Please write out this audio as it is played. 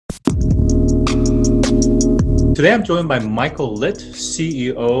Today I'm joined by Michael Litt,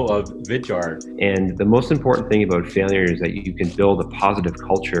 CEO of Vidyard. And the most important thing about failure is that you can build a positive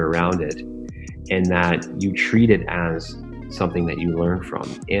culture around it and that you treat it as something that you learn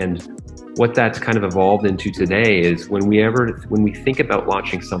from. And what that's kind of evolved into today is when we think about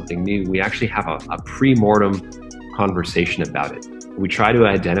launching something new, we actually have a pre-mortem conversation about it. We try to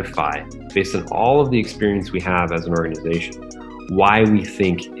identify, based on all of the experience we have as an organization, why we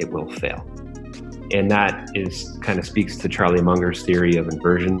think it will fail. And that kind of speaks to Charlie Munger's theory of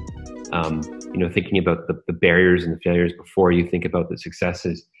inversion. Thinking about the barriers and the failures before you think about the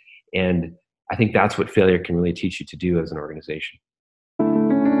successes. And I think that's what failure can really teach you to do as an organization.